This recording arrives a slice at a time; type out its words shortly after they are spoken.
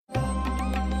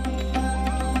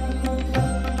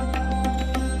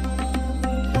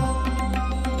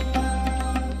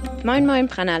Moin Moin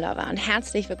Prana-Lover und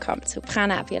herzlich willkommen zu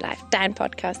Prana Up Your Life, dein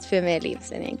Podcast für mehr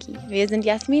Lebensenergie. Wir sind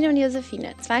Jasmin und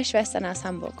Josephine, zwei Schwestern aus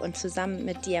Hamburg und zusammen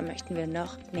mit dir möchten wir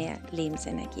noch mehr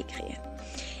Lebensenergie kreieren.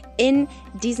 In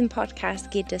diesem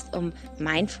Podcast geht es um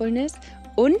Mindfulness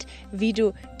und wie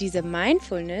du diese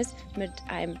Mindfulness mit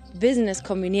einem Business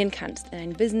kombinieren kannst.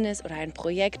 Ein Business oder ein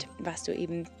Projekt, was du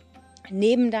eben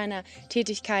neben deiner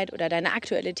Tätigkeit oder deine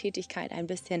aktuelle Tätigkeit ein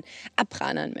bisschen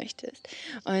abpranern möchtest.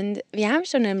 Und wir haben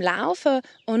schon im Laufe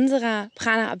unserer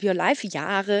Prana Up Your Life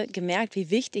Jahre gemerkt,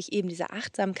 wie wichtig eben diese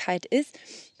Achtsamkeit ist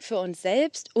für uns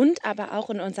selbst und aber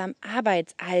auch in unserem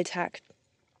Arbeitsalltag.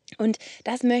 Und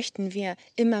das möchten wir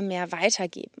immer mehr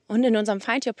weitergeben. Und in unserem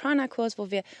Find Your Prana Kurs, wo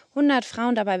wir 100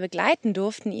 Frauen dabei begleiten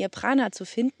durften, ihr Prana zu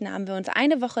finden, haben wir uns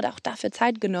eine Woche auch dafür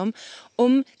Zeit genommen,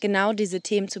 um genau diese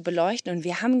Themen zu beleuchten. Und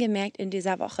wir haben gemerkt, in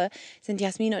dieser Woche sind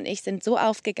Jasmin und ich so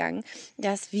aufgegangen,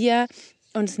 dass wir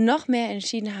uns noch mehr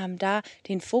entschieden haben, da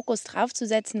den Fokus drauf zu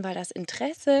setzen, weil das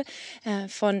Interesse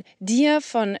von dir,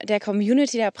 von der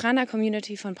Community, der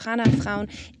Prana-Community, von Prana-Frauen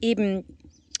eben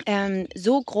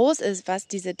so groß ist, was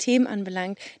diese Themen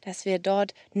anbelangt, dass wir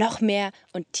dort noch mehr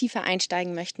und tiefer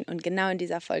einsteigen möchten. Und genau in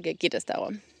dieser Folge geht es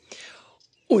darum.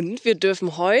 Und wir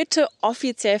dürfen heute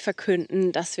offiziell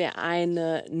verkünden, dass wir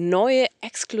eine neue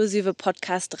exklusive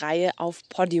Podcast-Reihe auf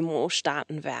Podimo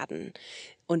starten werden.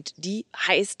 Und die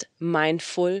heißt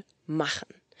Mindful machen.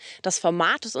 Das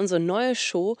Format ist unsere neue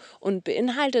Show und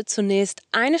beinhaltet zunächst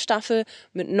eine Staffel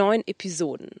mit 9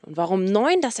 Episoden. Und warum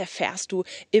 9, das erfährst du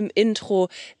im Intro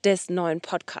des neuen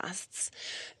Podcasts,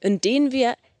 in denen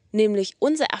wir nämlich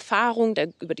unsere Erfahrung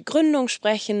über die Gründung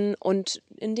sprechen und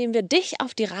indem wir dich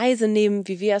auf die Reise nehmen,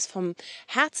 wie wir es vom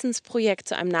Herzensprojekt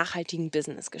zu einem nachhaltigen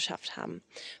Business geschafft haben.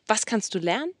 Was kannst du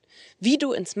lernen? Wie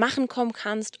du ins Machen kommen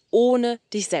kannst, ohne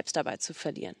dich selbst dabei zu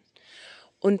verlieren.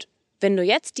 Und wenn du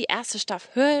jetzt die erste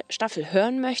Staffel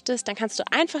hören möchtest, dann kannst du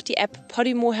einfach die App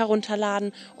Podimo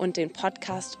herunterladen und den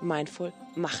Podcast Mindful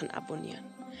machen abonnieren.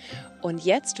 Und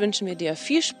jetzt wünschen wir dir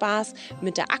viel Spaß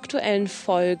mit der aktuellen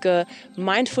Folge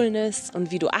Mindfulness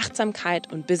und wie du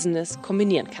Achtsamkeit und Business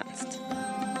kombinieren kannst.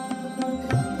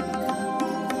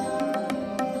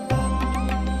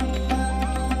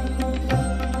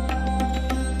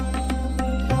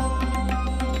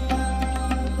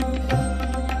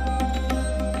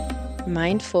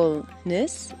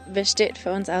 Mindfulness besteht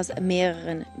für uns aus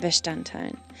mehreren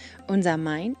Bestandteilen. Unser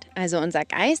Mind, also unser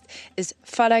Geist, ist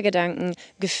voller Gedanken,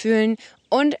 Gefühlen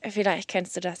und vielleicht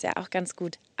kennst du das ja auch ganz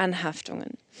gut,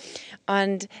 Anhaftungen.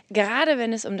 Und gerade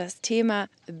wenn es um das Thema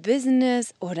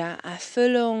Business oder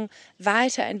Erfüllung,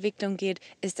 Weiterentwicklung geht,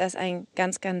 ist das ein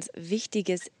ganz, ganz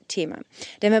wichtiges Thema.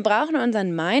 Denn wir brauchen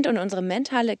unseren Mind und unsere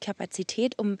mentale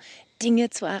Kapazität, um Dinge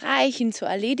zu erreichen, zu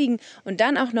erledigen und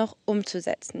dann auch noch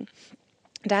umzusetzen.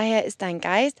 Daher ist dein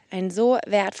Geist ein so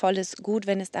wertvolles Gut,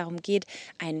 wenn es darum geht,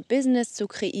 ein Business zu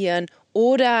kreieren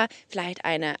oder vielleicht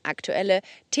eine aktuelle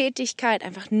Tätigkeit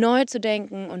einfach neu zu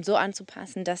denken und so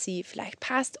anzupassen, dass sie vielleicht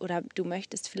passt, oder du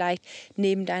möchtest vielleicht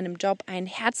neben deinem Job ein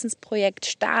Herzensprojekt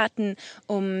starten,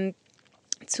 um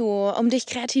dich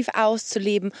kreativ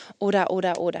auszuleben oder.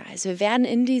 Also wir werden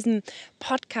in diesem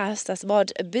Podcast das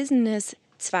Wort Business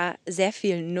zwar sehr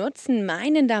viel nutzen,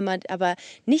 meinen damit aber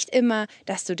nicht immer,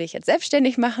 dass du dich jetzt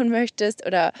selbstständig machen möchtest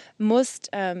oder musst,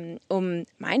 um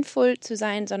mindful zu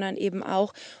sein, sondern eben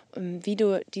auch, wie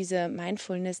du diese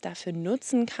Mindfulness dafür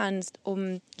nutzen kannst,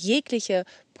 um jegliche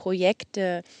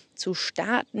Projekte zu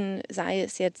starten, sei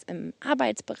es jetzt im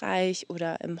Arbeitsbereich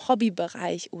oder im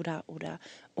Hobbybereich oder.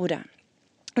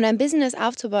 Und ein Business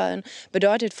aufzubauen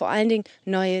bedeutet vor allen Dingen,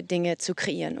 neue Dinge zu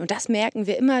kreieren. Und das merken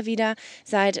wir immer wieder.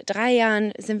 Seit 3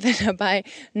 Jahren sind wir dabei,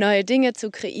 neue Dinge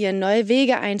zu kreieren, neue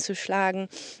Wege einzuschlagen.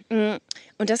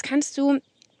 Und das kannst du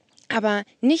aber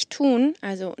nicht tun,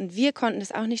 und wir konnten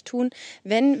es auch nicht tun,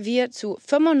 wenn wir zu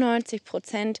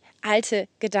 95% alte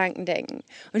Gedanken denken.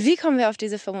 Und wie kommen wir auf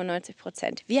diese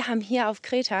 95%? Wir haben hier auf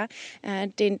Kreta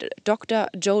den Dr.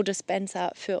 Joe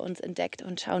Dispenza für uns entdeckt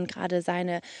und schauen gerade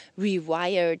seine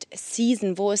Rewired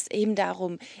Season, wo es eben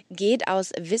darum geht,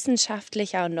 aus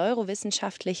wissenschaftlicher und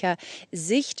neurowissenschaftlicher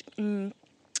Sicht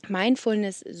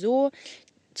Mindfulness so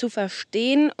zu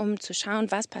verstehen, um zu schauen,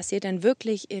 was passiert denn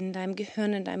wirklich in deinem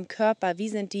Gehirn, in deinem Körper, wie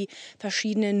sind die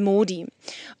verschiedenen Modi.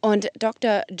 Und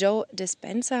Dr. Joe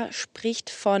Dispenza spricht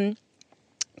von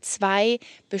 2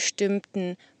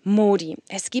 bestimmten Modi.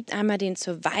 Es gibt einmal den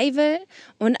Survival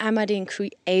und einmal den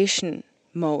Creation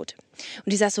Mode.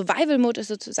 Und dieser Survival Mode ist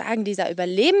sozusagen dieser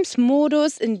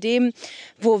Überlebensmodus, in dem,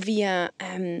 wo wir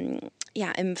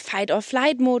im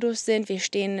Fight-or-Flight-Modus sind. Wir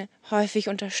stehen häufig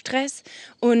unter Stress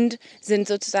und sind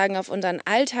sozusagen auf unseren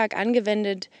Alltag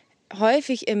angewendet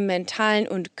häufig im mentalen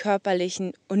und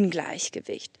körperlichen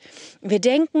Ungleichgewicht. Wir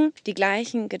denken die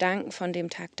gleichen Gedanken von dem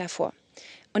Tag davor.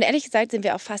 Und ehrlich gesagt sind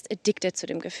wir auch fast addicted zu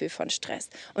dem Gefühl von Stress.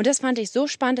 Und das fand ich so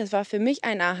spannend. Das war für mich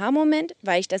ein Aha-Moment,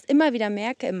 weil ich das immer wieder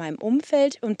merke in meinem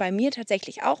Umfeld und bei mir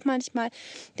tatsächlich auch manchmal,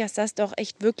 dass das doch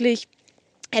echt wirklich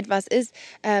etwas ist,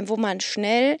 wo man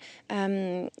schnell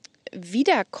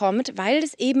wiederkommt, weil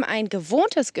es eben ein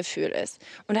gewohntes Gefühl ist.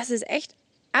 Und das ist echt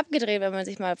abgedreht, wenn man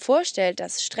sich mal vorstellt,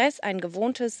 dass Stress ein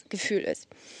gewohntes Gefühl ist.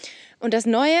 Und das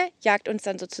Neue jagt uns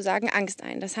dann sozusagen Angst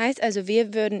ein. Das heißt also,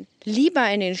 wir würden lieber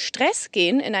in den Stress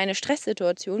gehen, in eine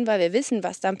Stresssituation, weil wir wissen,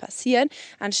 was dann passiert,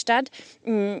 anstatt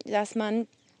dass man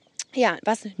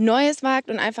was Neues wagt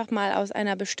und einfach mal aus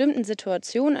einer bestimmten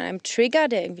Situation, einem Trigger,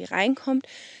 der irgendwie reinkommt,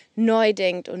 neu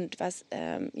denkt und was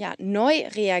neu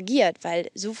reagiert, weil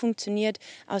so funktioniert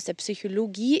aus der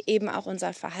Psychologie eben auch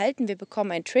unser Verhalten. Wir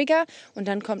bekommen einen Trigger und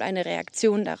dann kommt eine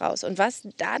Reaktion daraus. Und was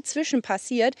dazwischen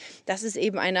passiert, das ist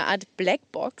eben eine Art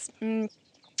Blackbox.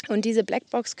 Und diese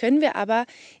Blackbox können wir aber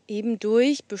eben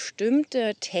durch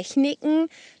bestimmte Techniken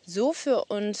so für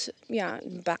uns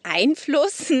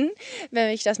beeinflussen, wenn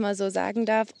ich das mal so sagen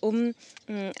darf, um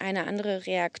eine andere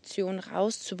Reaktion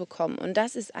rauszubekommen. Und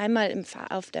das ist einmal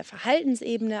auf der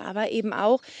Verhaltensebene, aber eben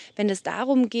auch, wenn es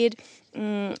darum geht,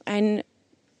 ein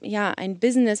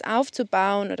Business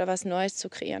aufzubauen oder was Neues zu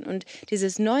kreieren. Und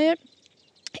dieses Neue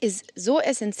ist so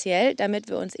essentiell, damit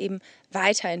wir uns eben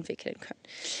weiterentwickeln können.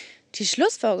 Die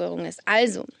Schlussfolgerung ist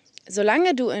also,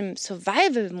 solange du im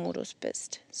Survival-Modus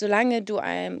bist, solange du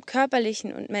im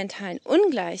körperlichen und mentalen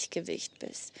Ungleichgewicht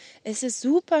bist, ist es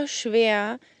super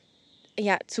schwer,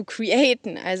 zu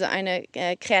createn, also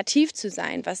kreativ zu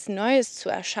sein, was Neues zu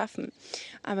erschaffen.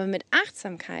 Aber mit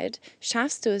Achtsamkeit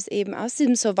schaffst du es eben, aus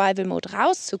diesem Survival-Mode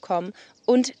rauszukommen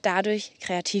und dadurch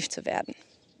kreativ zu werden.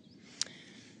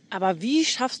 Aber wie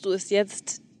schaffst du es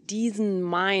jetzt, diesen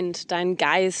Mind, deinen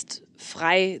Geist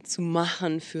frei zu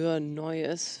machen für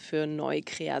Neues, für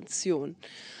Neukreation?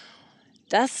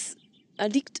 Das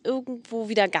liegt irgendwo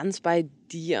wieder ganz bei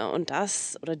dir und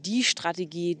das oder die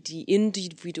Strategie, die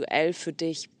individuell für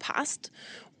dich passt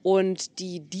und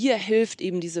die dir hilft,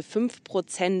 eben diese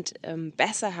 5%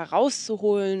 besser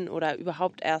herauszuholen oder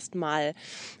überhaupt erstmal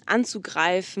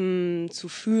anzugreifen, zu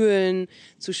fühlen,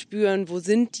 zu spüren, wo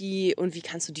sind die und wie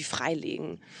kannst du die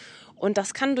freilegen. Und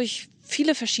das kann durch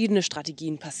viele verschiedene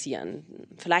Strategien passieren.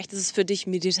 Vielleicht ist es für dich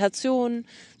Meditation,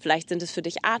 vielleicht sind es für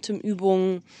dich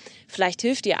Atemübungen, vielleicht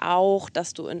hilft dir auch,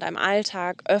 dass du in deinem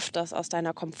Alltag öfters aus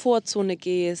deiner Komfortzone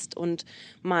gehst und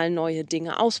mal neue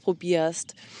Dinge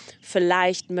ausprobierst.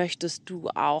 Vielleicht möchtest du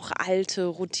auch alte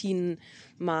Routinen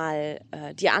mal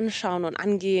dir anschauen und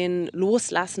angehen,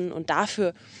 loslassen und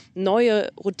dafür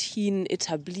neue Routinen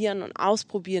etablieren und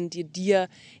ausprobieren, die dir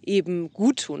eben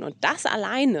gut tun. Und das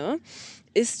alleine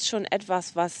ist schon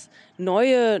etwas, was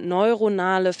neue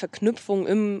neuronale Verknüpfungen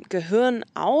im Gehirn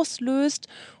auslöst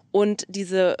und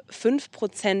diese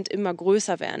 5% immer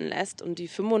größer werden lässt und die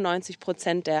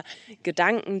 95% der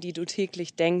Gedanken, die du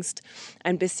täglich denkst,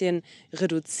 ein bisschen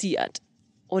reduziert.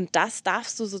 Und das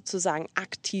darfst du sozusagen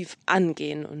aktiv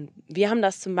angehen. Und wir haben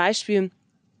das zum Beispiel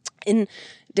in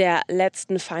der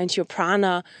letzten Find Your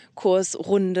Prana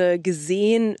Kursrunde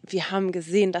gesehen. Wir haben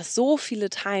gesehen, dass so viele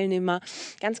Teilnehmer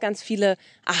ganz, ganz viele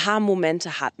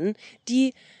Aha-Momente hatten,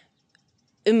 die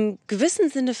im gewissen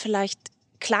Sinne vielleicht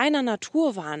kleiner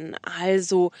Natur waren,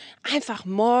 also einfach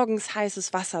morgens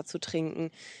heißes Wasser zu trinken,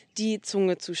 die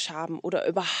Zunge zu schaben oder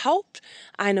überhaupt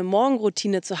eine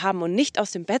Morgenroutine zu haben und nicht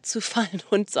aus dem Bett zu fallen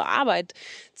und zur Arbeit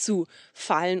zu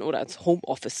fallen oder ins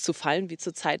Homeoffice zu fallen, wie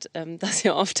zurzeit das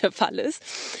ja oft der Fall ist,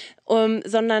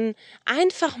 sondern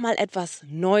einfach mal etwas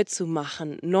neu zu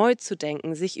machen, neu zu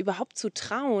denken, sich überhaupt zu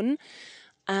trauen,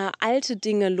 alte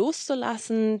Dinge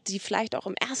loszulassen, die vielleicht auch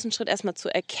im ersten Schritt erstmal zu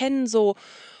erkennen, so,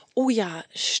 oh ja,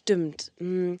 stimmt.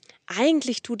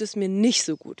 Eigentlich tut es mir nicht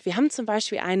so gut. Wir haben zum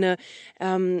Beispiel eine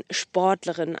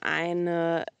Sportlerin,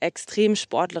 eine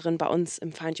Extremsportlerin bei uns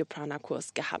im Find Your Prana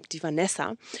Kurs gehabt, die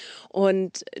Vanessa.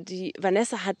 Und die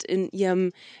Vanessa hat in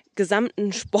ihrem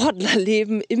gesamten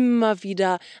Sportlerleben immer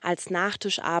wieder als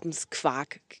Nachtisch abends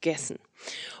Quark gegessen.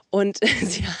 Und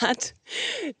sie hat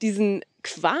diesen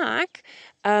Quark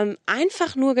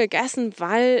einfach nur gegessen,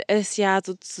 weil es ja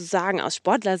sozusagen aus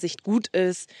Sportlersicht gut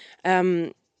ist,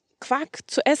 Quark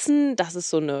zu essen. Das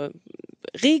ist so eine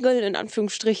Regel in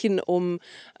Anführungsstrichen, um,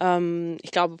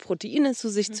 ich glaube, Proteine zu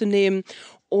sich zu nehmen.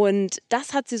 Und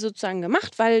das hat sie sozusagen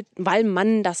gemacht, weil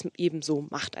man das eben so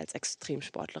macht als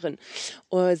Extremsportlerin.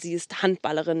 Sie ist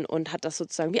Handballerin und hat das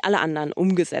sozusagen wie alle anderen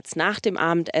umgesetzt, nach dem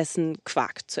Abendessen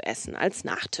Quark zu essen als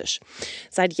Nachtisch.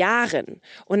 Seit Jahren.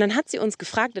 Und dann hat sie uns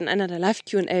gefragt in einer der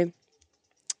Live-Q&A,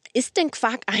 ist denn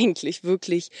Quark eigentlich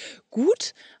wirklich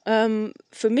gut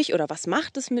für mich oder was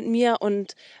macht es mit mir?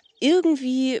 Und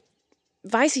irgendwie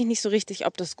weiß ich nicht so richtig,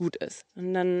 ob das gut ist.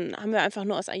 Und dann haben wir einfach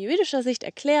nur aus ayurvedischer Sicht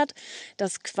erklärt,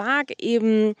 dass Quark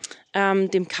eben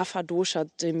dem Kapha-Dosha,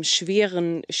 dem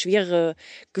schwere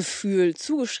Gefühl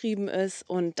zugeschrieben ist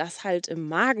und das halt im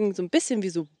Magen so ein bisschen wie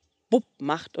so Bupp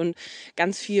macht und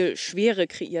ganz viel Schwere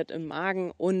kreiert im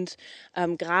Magen und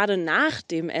gerade nach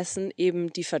dem Essen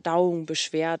eben die Verdauung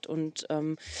beschwert und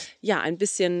ein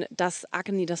bisschen das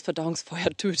Agni, das Verdauungsfeuer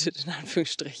tötet, in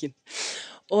Anführungsstrichen.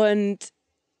 Und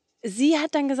sie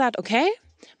hat dann gesagt, okay,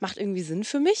 macht irgendwie Sinn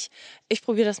für mich, ich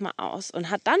probiere das mal aus und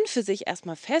hat dann für sich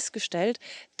erstmal festgestellt,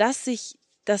 dass sie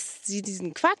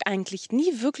diesen Quark eigentlich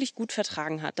nie wirklich gut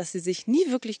vertragen hat, dass sie sich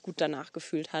nie wirklich gut danach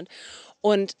gefühlt hat.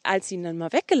 Und als sie ihn dann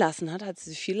mal weggelassen hat, hat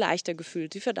sie sich viel leichter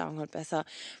gefühlt, die Verdauung hat besser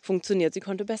funktioniert, sie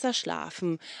konnte besser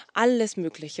schlafen, alles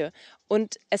Mögliche.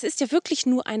 Und es ist ja wirklich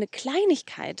nur eine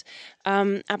Kleinigkeit,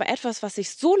 aber etwas, was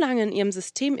sich so lange in ihrem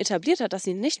System etabliert hat, dass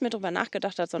sie nicht mehr darüber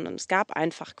nachgedacht hat, sondern es gab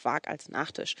einfach Quark als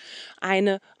Nachtisch.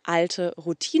 Eine alte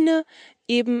Routine,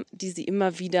 eben, die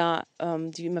immer wieder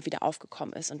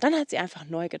aufgekommen ist. Und dann hat sie einfach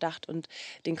neu gedacht und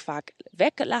den Quark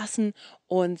weggelassen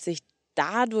und sich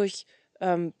dadurch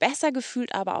besser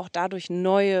gefühlt, aber auch dadurch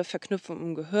neue Verknüpfungen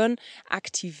im Gehirn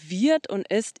aktiviert und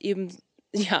ist eben,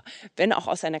 ja, wenn auch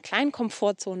aus einer kleinen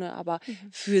Komfortzone, aber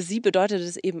für sie bedeutet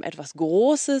es eben etwas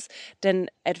Großes, denn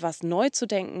etwas neu zu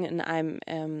denken in einem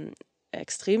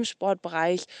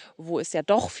Extremsportbereich, wo es ja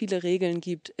doch viele Regeln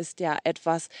gibt, ist ja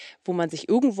etwas, wo man sich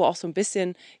irgendwo auch so ein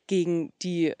bisschen gegen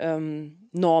die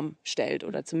Norm stellt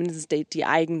oder zumindest die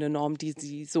eigene Norm, die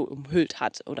sie so umhüllt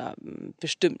hat oder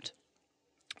bestimmt.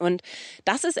 Und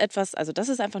das ist etwas, also das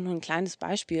ist einfach nur ein kleines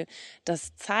Beispiel,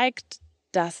 das zeigt,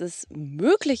 dass es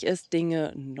möglich ist,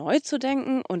 Dinge neu zu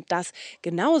denken und dass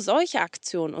genau solche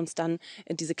Aktionen uns dann,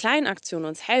 diese kleinen Aktionen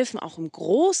uns helfen, auch im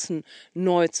Großen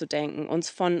neu zu denken,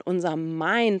 uns von unserem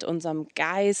Mind, unserem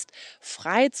Geist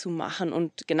frei zu machen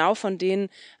und genau von den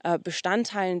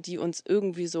Bestandteilen, die uns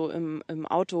irgendwie so im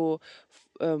Automodus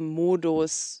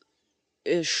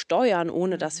steuern,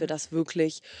 ohne dass wir das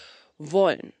wirklich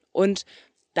wollen. Und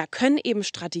da können eben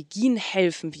Strategien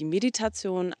helfen, wie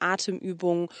Meditation,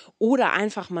 Atemübungen oder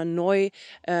einfach mal neue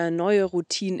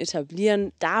Routinen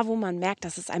etablieren, da wo man merkt,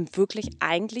 dass es einem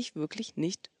eigentlich wirklich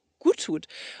nicht gut tut.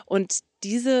 Und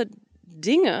diese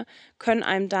Dinge können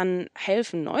einem dann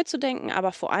helfen, neu zu denken,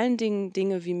 aber vor allen Dingen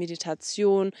Dinge wie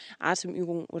Meditation,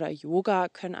 Atemübungen oder Yoga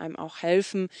können einem auch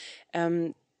helfen,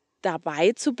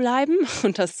 dabei zu bleiben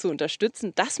und das zu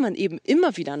unterstützen, dass man eben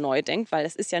immer wieder neu denkt, weil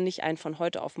es ist ja nicht ein von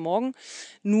heute auf morgen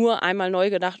nur einmal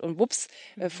neu gedacht und wups,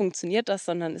 funktioniert das,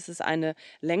 sondern es ist eine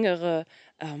längere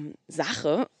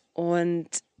Sache. Und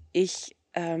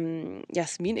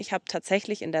Jasmin, ich habe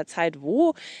tatsächlich in der Zeit,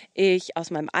 wo ich aus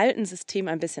meinem alten System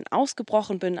ein bisschen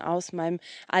ausgebrochen bin, aus meinem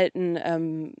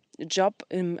alten Job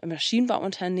im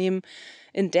Maschinenbauunternehmen,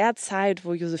 in der Zeit,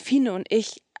 wo Josephine und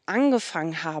ich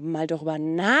angefangen haben, mal darüber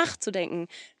nachzudenken,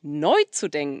 neu zu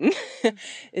denken.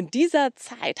 In dieser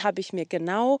Zeit habe ich mir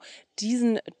genau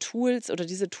diese Tools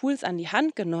an die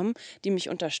Hand genommen, die mich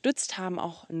unterstützt haben,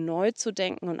 auch neu zu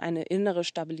denken und eine innere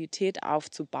Stabilität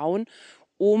aufzubauen,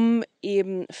 um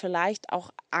eben vielleicht auch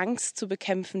Angst zu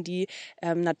bekämpfen, die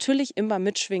natürlich immer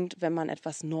mitschwingt, wenn man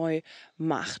etwas neu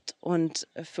macht. Und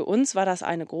für uns war das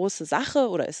eine große Sache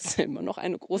oder ist es immer noch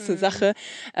eine große Sache,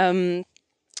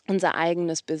 unser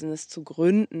eigenes Business zu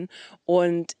gründen.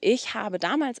 Und ich habe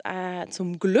damals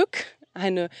zum Glück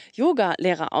eine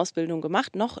Yoga-Lehrerausbildung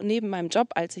gemacht, noch neben meinem Job,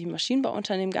 als ich im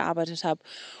Maschinenbauunternehmen gearbeitet habe.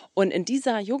 Und in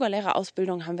dieser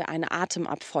Yoga-Lehrerausbildung haben wir eine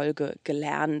Atemabfolge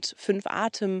gelernt. 5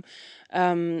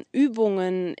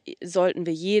 Atemübungen sollten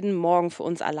wir jeden Morgen für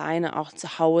uns alleine auch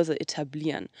zu Hause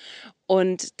etablieren.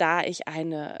 Und da ich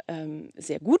eine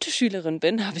sehr gute Schülerin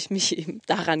bin, habe ich mich eben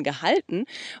daran gehalten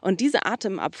und diese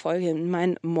Atemabfolge in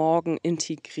meinen Morgen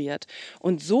integriert.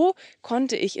 Und so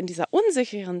konnte ich in dieser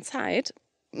unsicheren Zeit,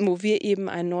 wo wir eben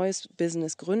ein neues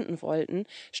Business gründen wollten,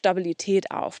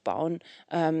 Stabilität aufbauen,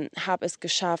 habe es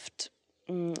geschafft,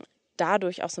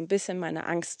 dadurch auch so ein bisschen meine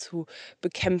Angst zu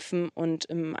bekämpfen. Und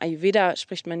im Ayurveda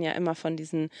spricht man ja immer von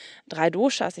diesen 3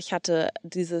 Doshas. Ich hatte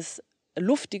dieses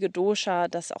luftige Dosha,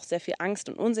 das auch sehr viel Angst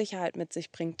und Unsicherheit mit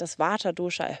sich bringt. Das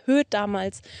Vata-Dosha erhöht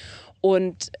damals.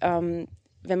 Und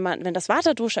wenn das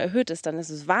Vata-Dosha erhöht ist, dann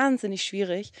ist es wahnsinnig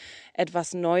schwierig,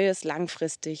 etwas Neues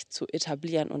langfristig zu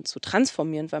etablieren und zu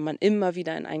transformieren, weil man immer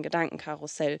wieder in ein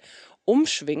Gedankenkarussell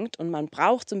umschwingt und man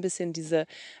braucht so ein bisschen diese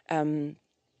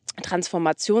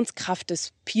Transformationskraft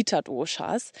des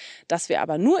Pitta-Doshas, das wir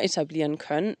aber nur etablieren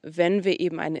können, wenn wir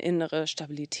eben eine innere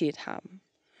Stabilität haben.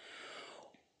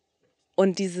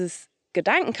 Und dieses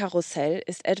Gedankenkarussell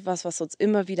ist etwas, was uns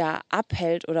immer wieder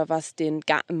abhält oder was den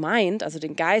Mind, also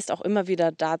den Geist auch immer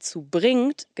wieder dazu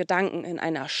bringt, Gedanken in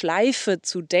einer Schleife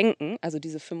zu denken, also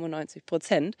diese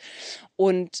 95%.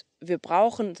 Und wir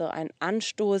brauchen so einen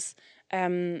Anstoß,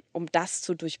 um das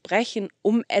zu durchbrechen,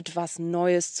 um etwas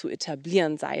Neues zu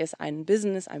etablieren, sei es ein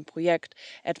Business, ein Projekt,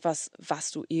 etwas,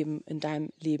 was du eben in deinem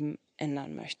Leben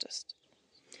ändern möchtest.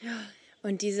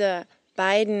 Und diese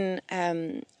beiden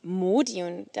Modi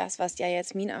und das, was ja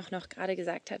Jasmin auch noch gerade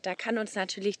gesagt hat, da kann uns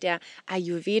natürlich der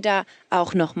Ayurveda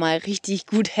auch nochmal richtig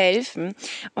gut helfen.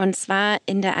 Und zwar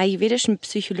in der ayurvedischen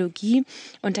Psychologie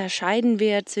unterscheiden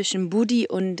wir zwischen Buddhi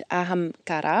und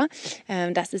Ahamkara.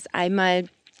 Das ist einmal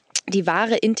die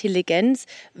wahre Intelligenz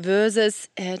versus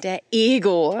der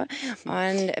Ego.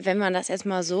 Und wenn man das jetzt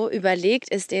mal so überlegt,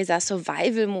 ist dieser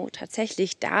Survival-Mode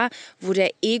tatsächlich da, wo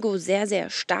der Ego sehr, sehr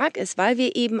stark ist, weil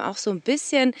wir eben auch so ein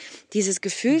bisschen dieses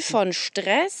Gefühl von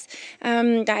Stress,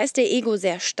 da ist der Ego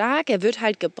sehr stark, er wird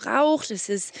halt gebraucht, es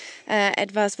ist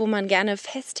etwas, wo man gerne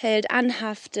festhält,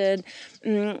 anhaftet.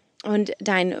 Und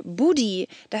dein Buddhi,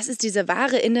 das ist diese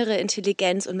wahre innere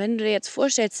Intelligenz. Und wenn du dir jetzt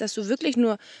vorstellst, dass du wirklich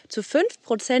nur zu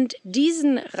 5%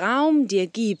 diesen Raum dir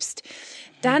gibst,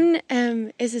 dann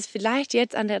ist es vielleicht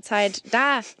jetzt an der Zeit,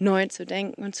 da neu zu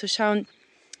denken und zu schauen,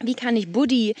 wie kann ich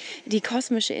Buddhi, die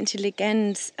kosmische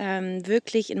Intelligenz,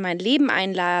 wirklich in mein Leben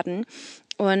einladen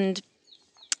und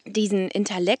diesen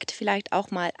Intellekt vielleicht auch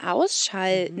mal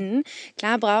ausschalten.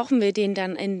 Klar brauchen wir den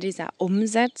dann in dieser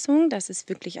Umsetzung, das ist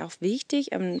wirklich auch wichtig,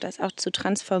 das auch zu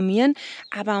transformieren,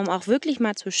 aber um auch wirklich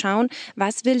mal zu schauen,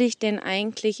 was will ich denn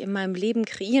eigentlich in meinem Leben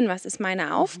kreieren, was ist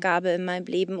meine Aufgabe in meinem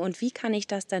Leben und wie kann ich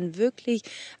das dann wirklich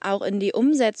auch in die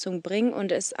Umsetzung bringen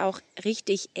und es auch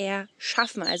richtig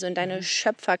erschaffen, also in deine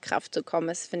Schöpferkraft zu kommen.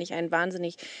 Das finde ich ein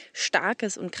wahnsinnig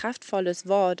starkes und kraftvolles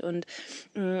Wort und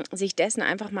sich dessen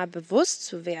einfach mal bewusst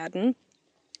zu werden.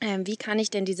 Wie kann ich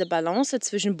denn diese Balance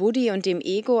zwischen Buddhi und dem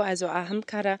Ego, also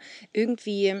Ahamkara,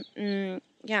 irgendwie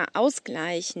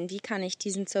ausgleichen? Wie kann ich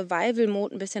diesen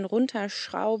Survival-Mode ein bisschen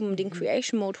runterschrauben, den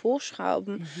Creation-Mode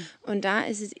hochschrauben? Und da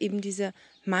ist es eben diese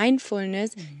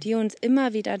Mindfulness, die uns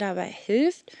immer wieder dabei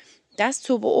hilft, das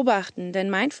zu beobachten. Denn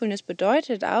Mindfulness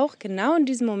bedeutet auch, genau in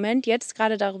diesem Moment jetzt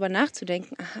gerade darüber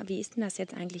nachzudenken, aha, wie ist denn das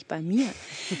jetzt eigentlich bei mir?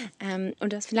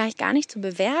 Und das vielleicht gar nicht zu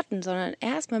bewerten, sondern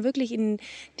erstmal wirklich in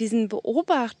diesen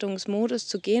Beobachtungsmodus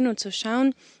zu gehen und zu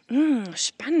schauen,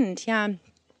 spannend, ja.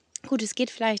 Gut, es geht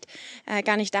vielleicht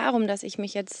gar nicht darum, dass ich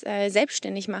mich jetzt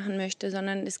selbstständig machen möchte,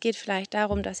 sondern es geht vielleicht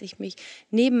darum, dass ich mich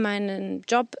neben meinem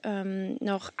Job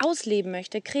noch ausleben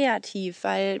möchte, kreativ,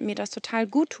 weil mir das total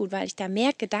gut tut, weil ich da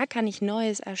merke, da kann ich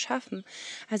Neues erschaffen.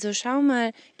 Also schau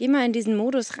mal, geh mal in diesen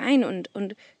Modus rein und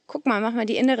guck mal, mach mal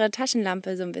die innere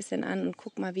Taschenlampe so ein bisschen an und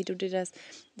guck mal, wie du dir das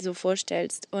so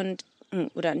vorstellst und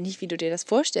oder nicht, wie du dir das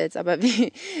vorstellst, aber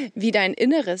wie dein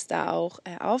Inneres da auch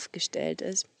aufgestellt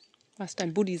ist. Was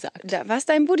dein Buddhi sagt. Was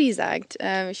dein Buddhi sagt.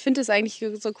 Ich finde das eigentlich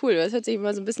so cool. Das hört sich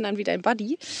immer so ein bisschen an wie dein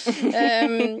Buddy.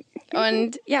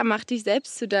 Und ja, mach dich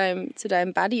selbst zu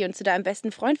deinem Buddy und zu deinem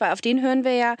besten Freund, weil auf den hören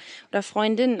wir ja, oder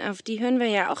Freundin, auf die hören wir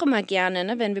ja auch immer gerne.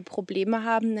 Ne? Wenn wir Probleme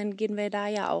haben, dann gehen wir da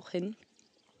ja auch hin.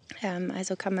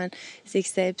 Also kann man sich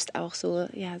selbst auch so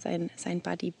sein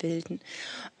Buddy bilden.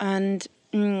 Und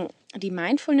die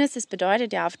Mindfulness, das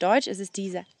bedeutet ja auf Deutsch, es ist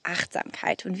diese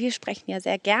Achtsamkeit. Und wir sprechen ja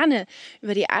sehr gerne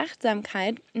über die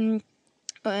Achtsamkeit,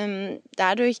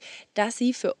 dadurch, dass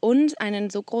sie für uns einen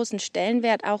so großen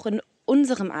Stellenwert auch in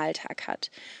unserem Alltag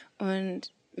hat.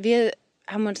 Und wir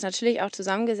haben uns natürlich auch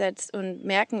zusammengesetzt und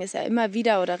merken es ja immer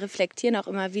wieder oder reflektieren auch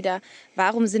immer wieder,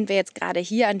 warum sind wir jetzt gerade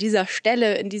hier an dieser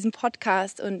Stelle in diesem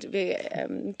Podcast und wir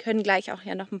können gleich auch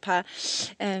ja noch ein paar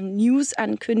News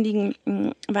ankündigen,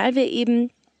 weil wir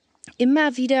eben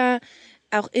immer wieder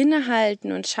auch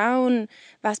innehalten und schauen,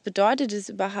 was bedeutet es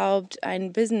überhaupt,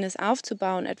 ein Business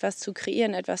aufzubauen, etwas zu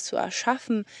kreieren, etwas zu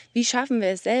erschaffen, wie schaffen wir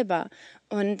es selber?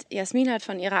 Und Jasmin hat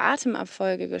von ihrer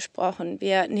Atemabfolge gesprochen.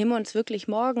 Wir nehmen uns wirklich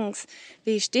morgens,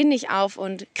 wir stehen nicht auf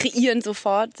und kreieren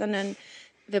sofort, sondern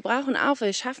wir brauchen auf,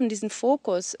 wir schaffen diesen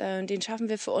Fokus, den schaffen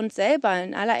wir für uns selber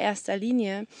in allererster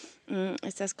Linie.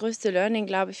 Ist das größte Learning,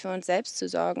 glaube ich, für uns selbst zu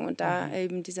sorgen und da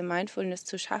eben diese Mindfulness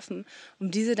zu schaffen,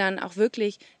 um diese dann auch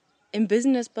wirklich im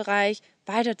Business-Bereich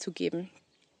weiterzugeben.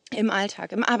 Im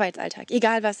Alltag, im Arbeitsalltag,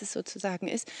 egal was es sozusagen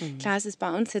ist. Klar, es ist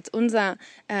bei uns jetzt unser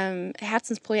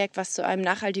Herzensprojekt, was zu einem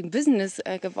nachhaltigen Business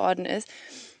geworden ist.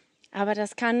 Aber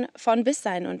das kann von bis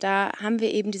sein. Und da haben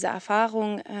wir eben diese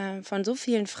Erfahrung von so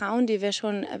vielen Frauen, die wir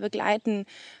schon begleiten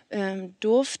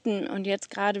durften und jetzt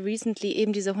gerade recently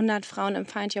eben diese 100 Frauen im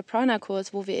Find Your Prana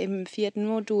Kurs, wo wir eben im 4.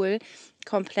 Modul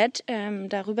komplett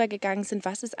darüber gegangen sind,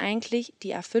 was ist eigentlich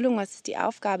die Erfüllung, was ist die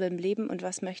Aufgabe im Leben und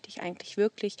was möchte ich eigentlich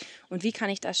wirklich und wie kann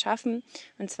ich das schaffen.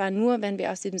 Und zwar nur, wenn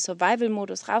wir aus diesem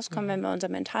Survival-Modus rauskommen, wenn wir unser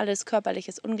mentales,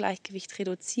 körperliches Ungleichgewicht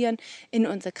reduzieren, in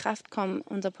unsere Kraft kommen,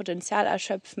 unser Potenzial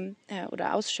erschöpfen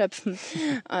oder ausschöpfen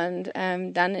und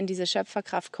dann in diese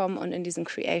Schöpferkraft kommen und in diesen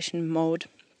Creation-Mode.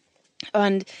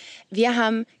 Und wir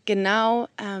haben genau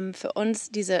für uns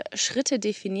diese Schritte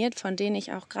definiert, von denen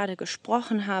ich auch gerade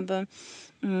gesprochen habe.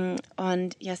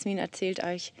 Und Jasmin erzählt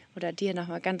euch oder dir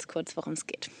nochmal ganz kurz, worum es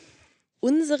geht.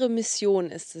 Unsere Mission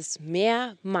ist es,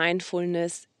 mehr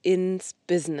Mindfulness ins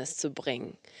Business zu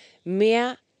bringen.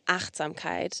 Mehr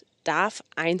Achtsamkeit darf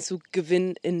Einzug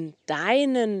gewinnen in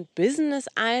deinen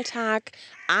Business-Alltag,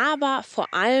 aber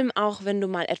vor allem auch, wenn du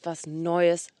mal etwas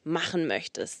Neues machen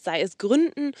möchtest, sei es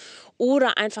gründen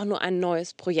oder einfach nur ein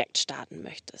neues Projekt starten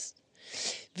möchtest.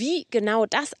 Wie genau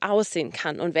das aussehen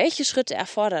kann und welche Schritte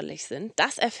erforderlich sind,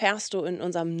 das erfährst du in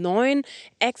unserem neuen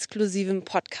exklusiven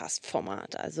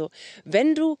Podcast-Format. Also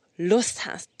wenn du Lust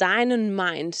hast, deinen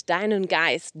Mind, deinen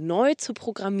Geist neu zu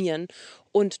programmieren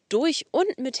und durch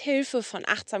und mit Hilfe von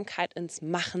Achtsamkeit ins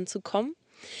Machen zu kommen,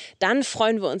 dann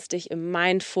freuen wir uns, dich im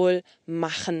Mindful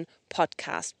Machen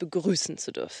Podcast begrüßen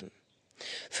zu dürfen.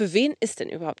 Für wen ist denn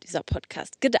überhaupt dieser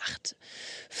Podcast gedacht?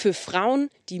 Für Frauen,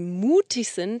 die mutig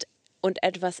sind und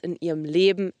etwas in ihrem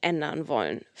Leben ändern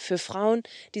wollen. Für Frauen,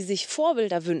 die sich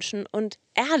Vorbilder wünschen und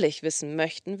ehrlich wissen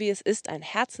möchten, wie es ist, ein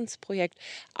Herzensprojekt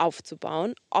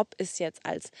aufzubauen, ob es jetzt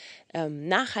als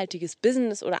nachhaltiges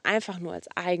Business oder einfach nur als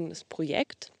eigenes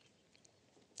Projekt.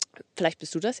 Vielleicht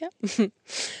bist du das ja.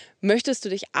 Möchtest du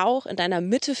dich auch in deiner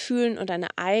Mitte fühlen und deine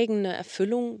eigene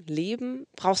Erfüllung leben?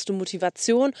 Brauchst du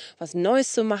Motivation, was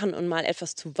Neues zu machen und mal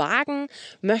etwas zu wagen?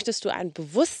 Möchtest du ein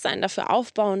Bewusstsein dafür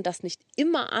aufbauen, dass nicht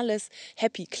immer alles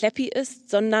happy-clappy ist,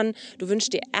 sondern du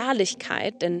wünschst dir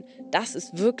Ehrlichkeit, denn das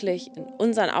ist wirklich in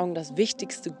unseren Augen das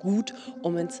wichtigste Gut,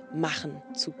 um ins Machen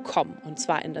zu kommen. Und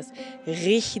zwar in das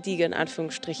richtige, in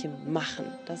Anführungsstrichen, Machen,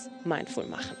 das Mindful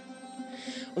Machen.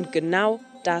 Und genau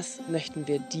das möchten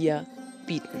wir dir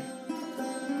bieten.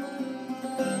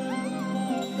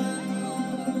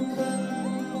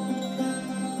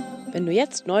 Wenn du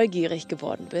jetzt neugierig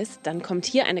geworden bist, dann kommt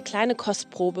hier eine kleine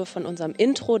Kostprobe von unserem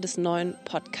Intro des neuen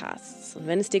Podcasts. Und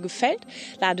wenn es dir gefällt,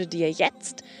 lade dir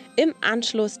jetzt im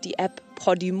Anschluss die App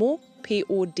Podimo,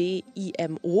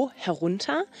 Podimo,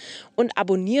 herunter und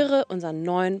abonniere unseren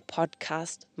neuen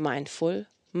Podcast Mindful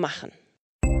Machen.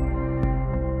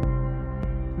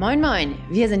 Moin Moin,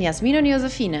 wir sind Jasmin und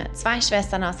Josephine, 2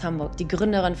 Schwestern aus Hamburg, die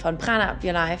Gründerin von Prana Up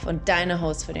Your Life und deine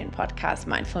Host für den Podcast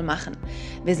Mindful Machen.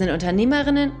 Wir sind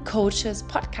Unternehmerinnen, Coaches,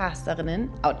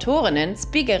 Podcasterinnen, Autorinnen,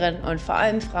 Speakerinnen und vor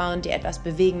allem Frauen, die etwas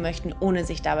bewegen möchten, ohne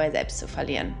sich dabei selbst zu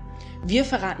verlieren. Wir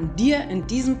verraten dir in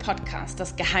diesem Podcast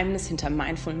das Geheimnis hinter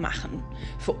Mindful Machen.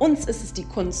 Für uns ist es die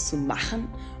Kunst zu machen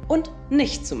und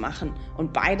nicht zu machen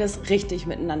und beides richtig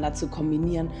miteinander zu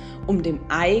kombinieren, um dem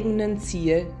eigenen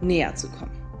Ziel näher zu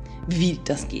kommen. Wie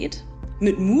das geht?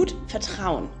 Mit Mut,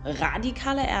 Vertrauen,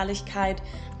 radikaler Ehrlichkeit,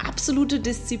 absolute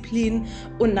Disziplin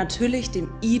und natürlich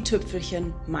dem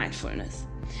i-Tüpfelchen Mindfulness.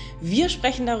 Wir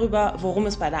sprechen darüber, worum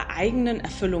es bei der eigenen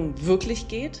Erfüllung wirklich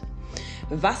geht,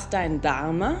 was dein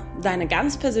Dharma, deine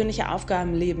ganz persönliche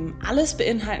Aufgabe im Leben alles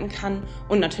beinhalten kann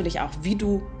und natürlich auch, wie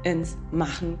du ins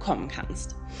Machen kommen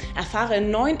kannst. Erfahre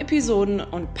in 9 Episoden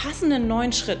und passenden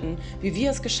 9 Schritten, wie wir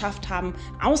es geschafft haben,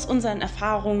 aus unseren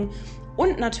Erfahrungen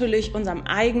und natürlich unserem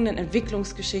eigenen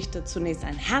Entwicklungsgeschichte zunächst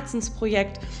ein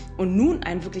Herzensprojekt und nun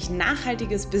ein wirklich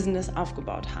nachhaltiges Business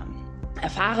aufgebaut haben.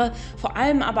 Erfahre vor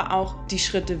allem aber auch die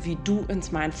Schritte, wie du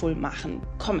ins Mindful Machen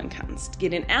kommen kannst. Geh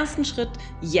den ersten Schritt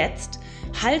jetzt,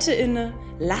 halte inne,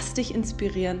 lass dich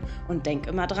inspirieren und denk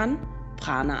immer dran,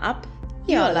 Prana Up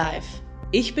Your Life.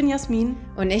 Ich bin Jasmin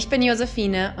und ich bin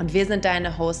Josephine und wir sind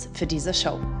deine Hosts für diese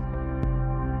Show.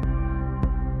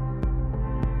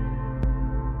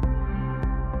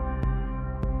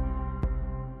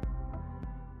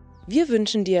 Wir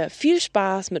wünschen dir viel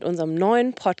Spaß mit unserem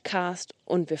neuen Podcast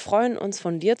und wir freuen uns,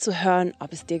 von dir zu hören,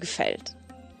 ob es dir gefällt.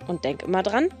 Und denk immer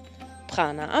dran,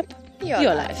 Prana Up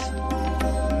Your Life.